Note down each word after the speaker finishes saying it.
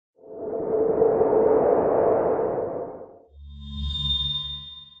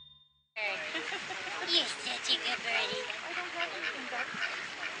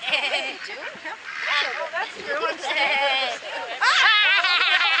do. Oh, that's true.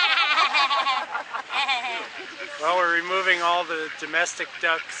 Well, we're removing all the domestic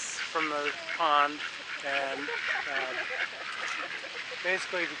ducks from the pond, and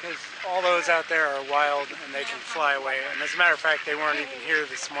basically because all those out there are wild and they can fly away. And as a matter of fact, they weren't even here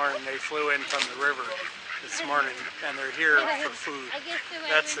this morning. They flew in from the river this morning, and they're here for food.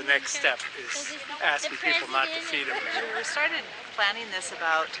 That's the next step, is asking people not to feed them. We started planning this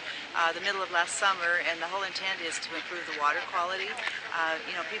about the middle of last summer, and the whole intent is to improve the water quality.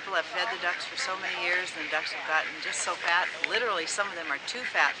 You know, people have fed the ducks for so many years, and the ducks have gotten just so fat. Literally, some of them are too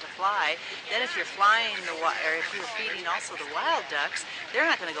fat to fly. Then if you're flying or if you're feeding also the wild ducks, they're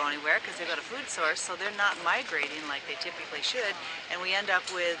not going to go anywhere because they've got a food source, so they're not migrating like they typically should, and we end up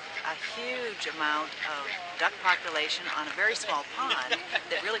with a huge amount of duck population on a very small pond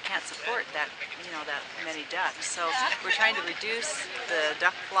that really can't support that, you know, that many ducks. So we're trying to reduce the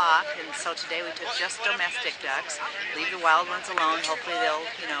duck flock, and so today we took just domestic ducks, leave the wild ones alone. Hopefully they'll,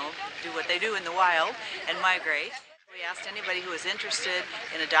 you know, do what they do in the wild and migrate. We asked anybody who was interested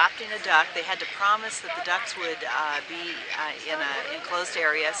in adopting a duck. They had to promise that the ducks would be in an enclosed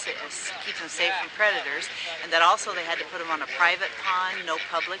area, keep them safe from predators, and that also they had to put them on a private pond, no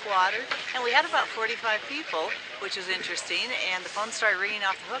public water. And we had about 45 people, which was interesting, and the phone started ringing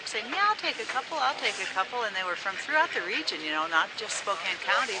off the hook saying, yeah, I'll take a couple, and they were from throughout the region, you know, not just Spokane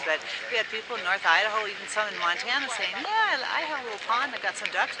County, but we had people in North Idaho, even some in Montana saying, yeah, I have a little pond, I got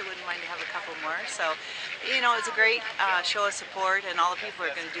some ducks, I wouldn't mind to have a couple more. So, you know, it's a great show of support, and all the people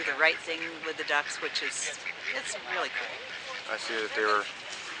are going to do the right thing with the ducks, which is, it's really cool. I see that they were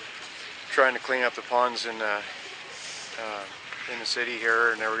trying to clean up the ponds in the city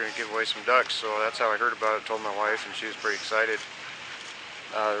here, and they were going to give away some ducks, so that's how I heard about it. Told my wife, and she was pretty excited.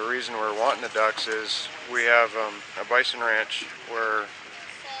 The reason we're wanting the ducks is we have a bison ranch where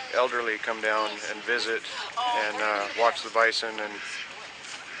elderly come down and visit and watch the bison,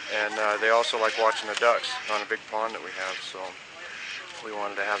 and they also like watching the ducks on a big pond that we have, so we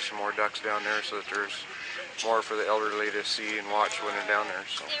wanted to have some more ducks down there so that there's more for the elderly to see and watch when they're down there.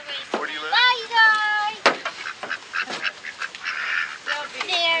 So, where do you live? Bye, guys!